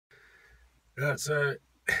Right, so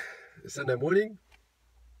Sunday morning,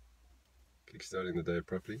 kickstarting the day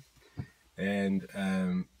properly, and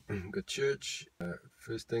got church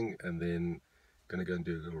first thing, and then gonna go and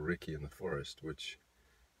do a little recce in the forest, which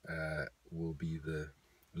will be the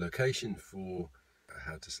location for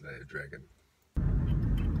how to slay a dragon.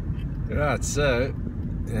 Right, so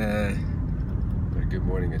a good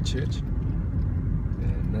morning at church,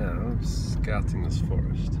 and now I'm scouting this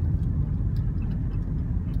forest.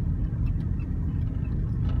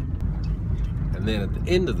 And then at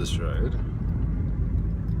the end of this road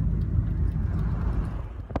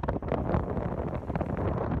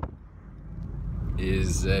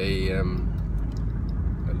is a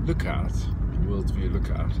lookout, a world's view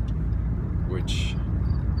lookout, which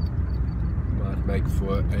might make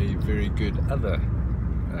for a very good other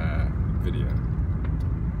video.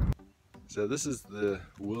 So this is the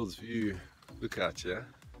world's view lookout here,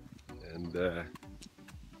 and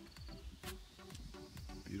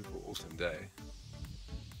beautiful autumn day.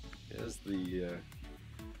 Here's the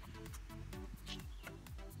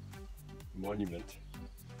monument.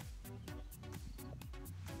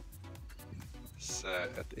 So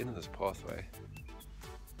at the end of this pathway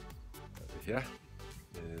over here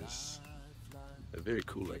is a very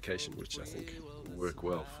cool location, which I think will work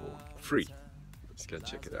well for free. Let's go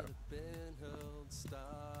check it out.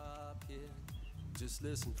 Just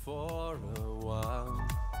listen for a while.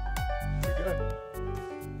 Here we go.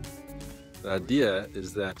 The idea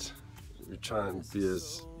is that we try and be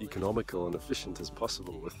as economical and efficient as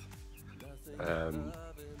possible with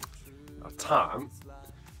our time.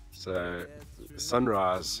 So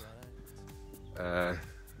sunrise I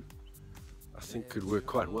think could work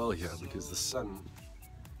quite well here, because the sun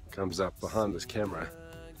comes up behind this camera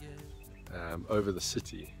over the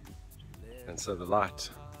city, and so the light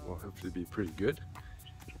will hopefully be pretty good.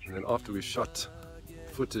 And then after we've shot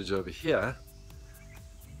footage over here,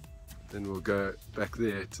 then we'll go back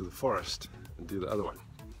there to the forest and do the other one.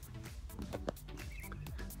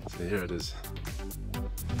 So here it is.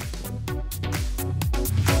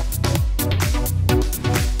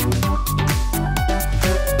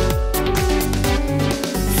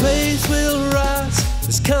 Faith will rise.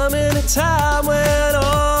 There's coming a time when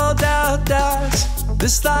all doubt dies.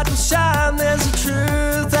 This light will shine. There's a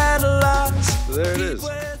truth that lies. So there it is.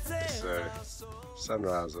 So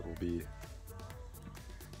sunrise, it will be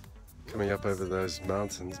coming up over those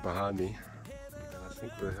mountains behind me, and I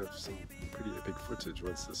think we'll have some pretty epic footage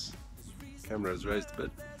once this camera is raised a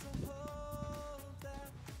bit.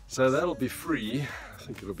 So that'll be free. I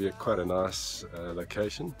think it'll be quite a nice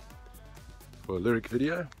location for a lyric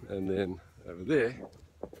video, and then over there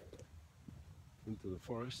into the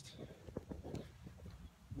forest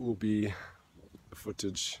will be the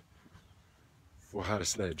footage for how to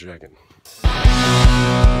slay a dragon.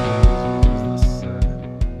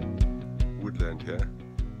 Woodland here.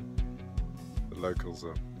 The locals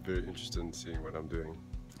are very interested in seeing what I'm doing,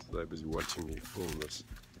 so they're busy watching me film this.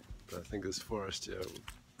 But I think this forest here will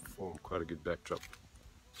form quite a good backdrop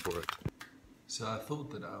for it. So I thought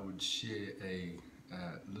that I would share a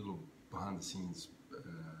little behind the scenes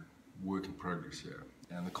work in progress here.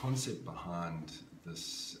 And the concept behind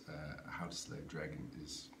this how to slay a dragon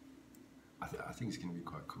is, I think it's going to be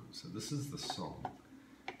quite cool. So this is the song,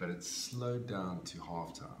 but it's slowed down to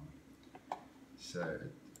halftime. So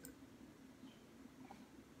it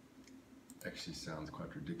actually sounds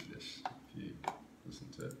quite ridiculous if you listen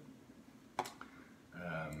to it.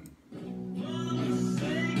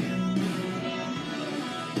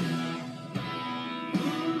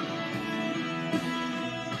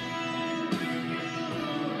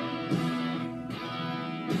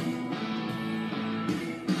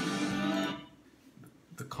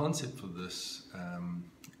 The concept for this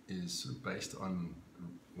is sort of based on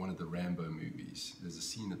one of the Rambo movies. There's a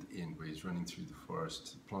scene at the end where he's running through the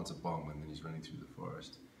forest, plants a bomb, and then he's running through the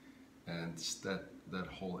forest. And that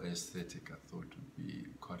whole aesthetic I thought would be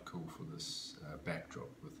quite cool for this backdrop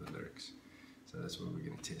with the lyrics. So that's what we're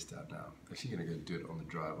going to test out now. I'm actually going to go do it on the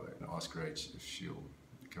driveway and ask Rach if she'll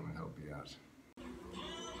come and help me out.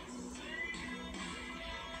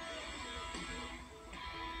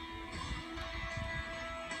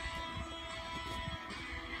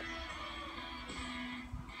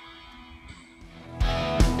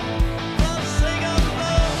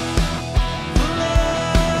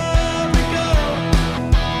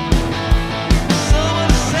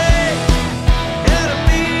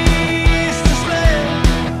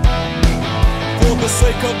 For the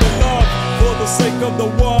sake of the love, for the sake of the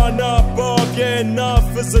one above, yeah,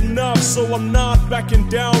 enough is enough. So I'm not backing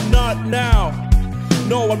down, not now.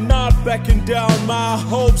 No, I'm not backing down. My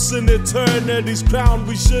hopes in eternity's crown.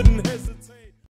 We shouldn't hesitate.